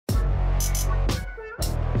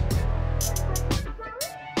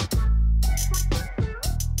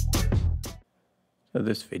So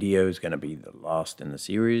this video is going to be the last in the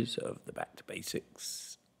series of the Back to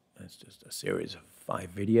Basics. It's just a series of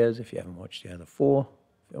 5 videos. If you haven't watched the other 4,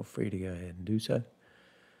 feel free to go ahead and do so.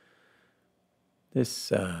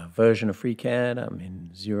 This version of FreeCAD, I'm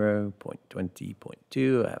in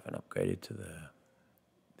 0.20.2. I haven't upgraded to the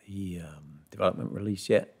development release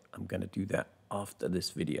yet. I'm going to do that after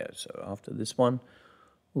this video. So after this one,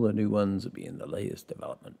 all the new ones will be in the latest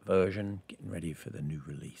development version, getting ready for the new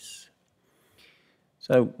release.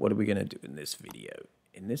 So what are we going to do in this video?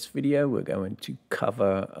 In this video, we're going to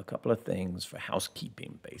cover a couple of things for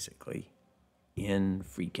housekeeping, basically, in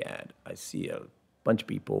FreeCAD. I see a bunch of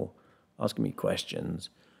people asking me questions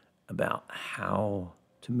about how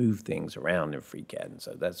to move things around in FreeCAD, and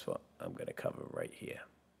so that's what I'm going to cover right here.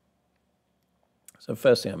 So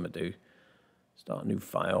first thing I'm going to do, start a new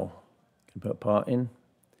file, put a part in,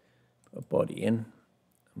 put a body in.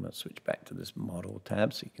 I'm going to switch back to this model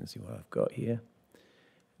tab so you can see what I've got here.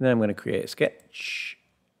 And then I'm going to create a sketch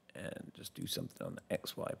and just do something on the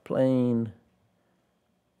XY plane.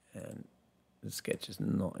 And the sketch is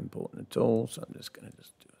not important at all, so I'm just going to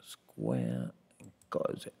do a square and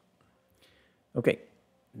close it. Okay,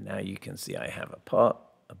 now you can see I have a part,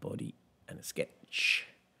 a body, and a sketch.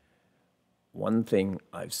 One thing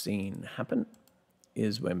I've seen happen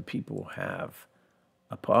is when people have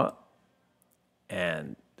a part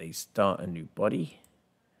and they start a new body,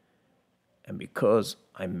 and because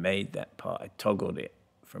I made that part, I toggled it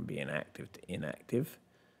from being active to inactive,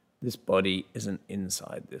 this body isn't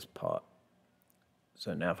inside this part.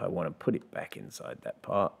 So now if I want to put it back inside that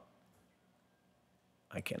part,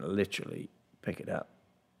 I can literally pick it up,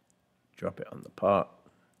 drop it on the part,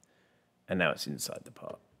 and now it's inside the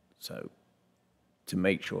part. So to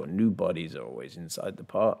make sure new bodies are always inside the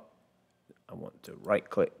part, I want to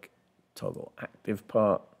right-click, toggle active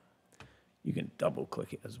part. You can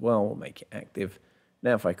double-click it as well, make it active.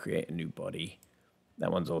 Now if I create a new body,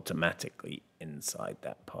 that one's automatically inside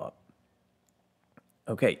that part.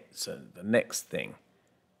 Okay, so the next thing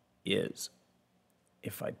is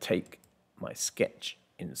if I take my sketch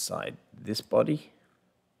inside this body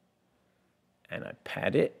and I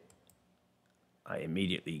pad it, I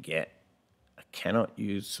immediately get I cannot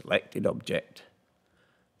use selected object.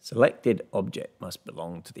 Selected object must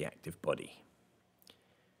belong to the active body.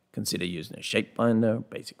 Consider using a shape binder,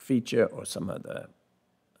 basic feature, or some other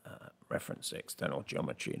reference to external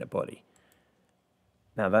geometry in a body.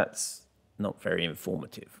 Now that's not very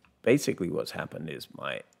informative. Basically what's happened is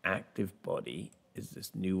my active body is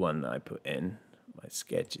this new one that I put in. My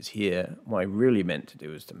sketch is here. What I really meant to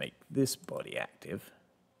do is to make this body active.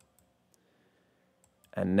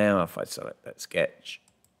 And now if I select that sketch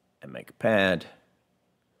and make a pad,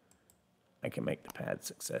 I can make the pad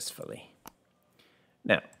successfully.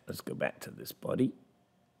 Now, let's go back to this body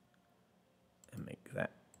and make that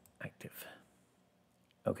active.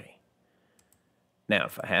 Okay. Now,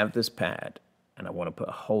 if I have this pad and I want to put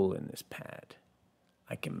a hole in this pad,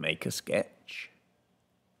 I can make a sketch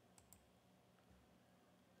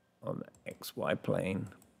on the XY plane,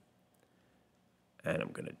 and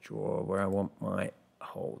I'm going to draw where I want my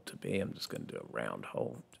hole to be. I'm just going to do a round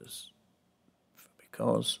hole just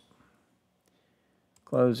because.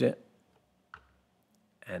 Close it.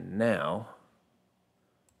 And now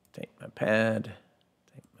take my pad,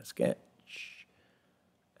 take my sketch,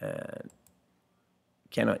 and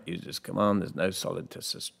cannot use this command. There's no solid to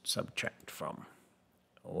subtract from.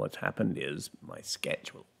 What's happened is my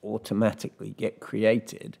sketch will automatically get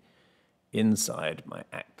created inside my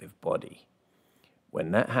active body.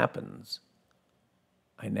 When that happens,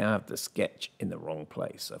 I now have the sketch in the wrong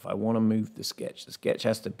place. So if I want to move the sketch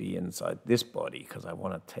has to be inside this body because I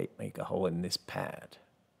want to make a hole in this pad.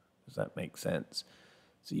 Does that make sense?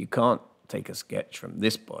 So you can't take a sketch from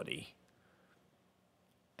this body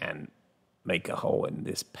and make a hole in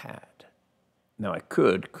this pad. Now I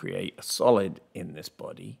could create a solid in this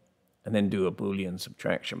body and then do a Boolean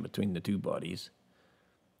subtraction between the two bodies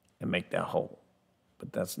and make that hole.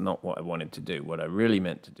 But that's not what I wanted to do. What I really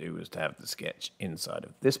meant to do was to have the sketch inside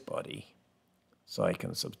of this body so I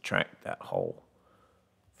can subtract that hole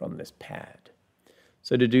from this pad.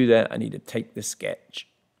 So to do that, I need to take the sketch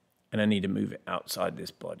and I need to move it outside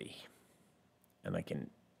this body. And I can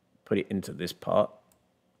put it into this part.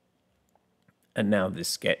 And now this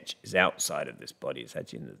sketch is outside of this body. It's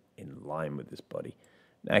actually in line with this body.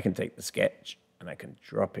 Now I can take the sketch and I can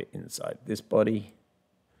drop it inside this body.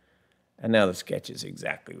 And now the sketch is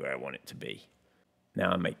exactly where I want it to be.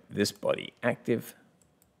 Now I make this body active.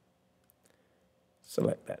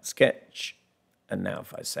 Select that sketch. And now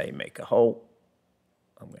if I say make a hole,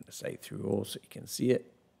 I'm going to say through all so you can see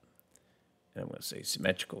it. And I'm going to say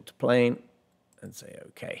symmetrical to plane. and say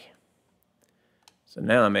OK. So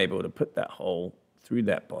now I'm able to put that hole through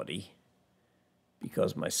that body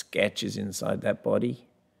because my sketch is inside that body,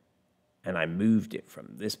 and I moved it from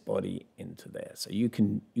this body into there. So you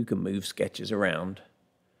can move sketches around,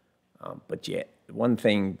 but yet one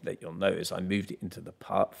thing that you'll notice, I moved it into the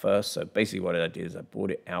part first. So basically what I did is I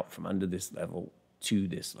brought it out from under this level to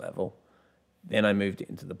this level. Then I moved it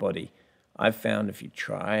into the body. I've found if you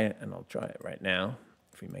try, and I'll try it right now,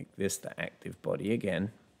 if we make this the active body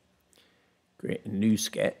again, create a new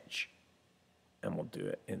sketch, and we'll do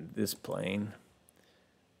it in this plane.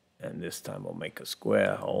 And this time we'll make a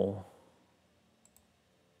square hole.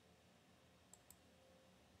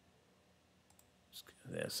 Just go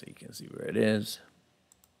there so you can see where it is.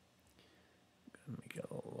 I'm going to make it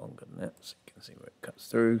a little longer than that so you can see where it cuts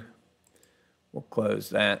through. We'll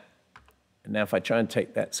close that. And now if I try and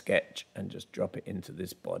take that sketch and just drop it into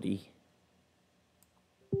this body,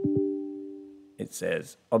 it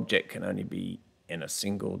says object can only be in a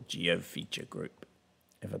single geo feature group.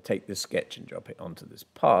 If I take this sketch and drop it onto this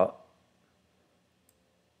part,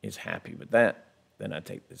 it's happy with that. Then I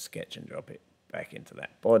take this sketch and drop it back into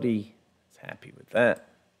that body, it's happy with that.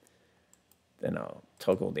 Then I'll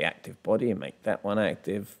toggle the active body and make that one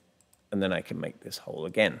active, and then I can make this whole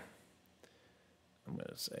again. I'm going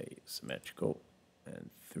to say symmetrical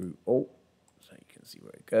and through Alt, so you can see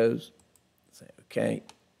where it goes. Say OK,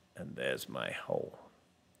 and there's my hole.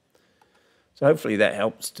 So hopefully that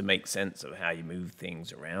helps to make sense of how you move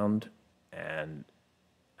things around and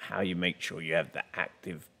how you make sure you have the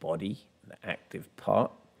active body, the active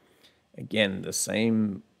part. Again, the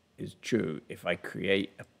same is true if I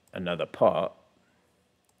create another part.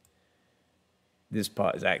 This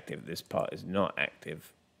part is active, this part is not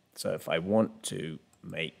active. So if I want to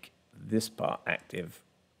make this part active,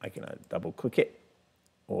 I can either double click it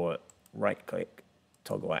or right click,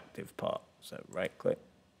 toggle active part. So right click,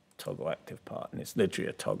 toggle active part, and it's literally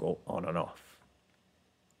a toggle on and off.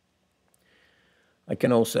 I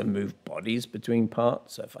can also move bodies between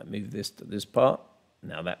parts. So if I move this to this part,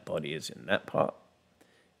 now that body is in that part,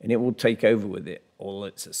 and it will take over with it all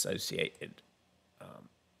its associated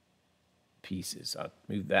pieces. I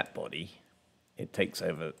move that body, it takes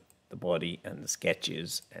over the body and the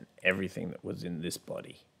sketches and everything that was in this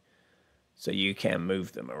body. So you can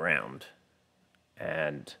move them around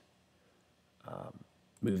and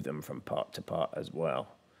move them from part to part as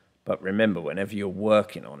well. But remember, whenever you're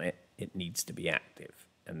working on it, it needs to be active.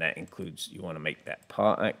 And that includes, you want to make that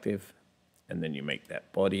part active, and then you make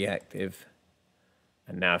that body active.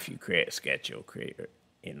 And now if you create a sketch, you'll create it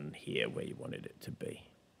in here where you wanted it to be.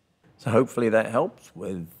 So hopefully that helps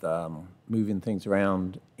with moving things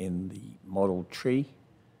around in the model tree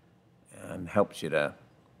and helps you to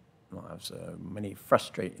not have so many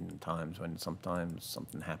frustrating times when sometimes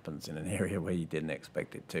something happens in an area where you didn't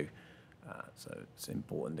expect it to. So it's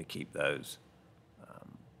important to keep those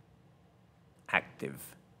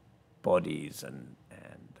active bodies and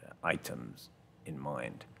items in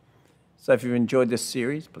mind. So if you've enjoyed this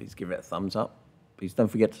series, please give it a thumbs up. Please don't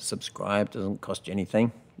forget to subscribe. It doesn't cost you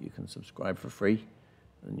anything. You can subscribe for free,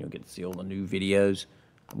 and you'll get to see all the new videos.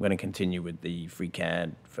 I'm going to continue with the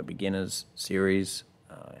FreeCAD for Beginners series.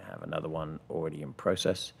 I have another one already in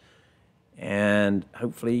process. And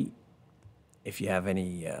hopefully, if you have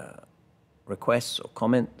any requests or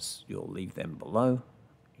comments, you'll leave them below.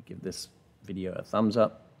 You give this video a thumbs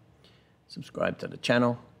up, subscribe to the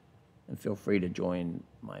channel, and feel free to join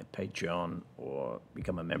my Patreon or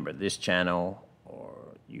become a member of this channel, or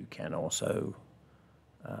you can also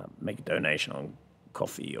make a donation on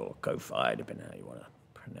Ko-fi or Ko-fi, depending on how you want to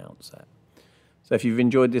pronounce that. So if you've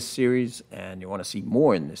enjoyed this series and you want to see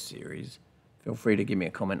more in this series, feel free to give me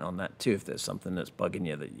a comment on that too. If there's something that's bugging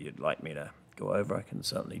you that you'd like me to go over, I can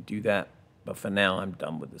certainly do that. But for now, I'm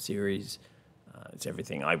done with the series. It's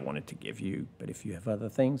everything I wanted to give you. But if you have other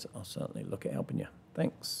things, I'll certainly look at helping you.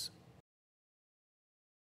 Thanks.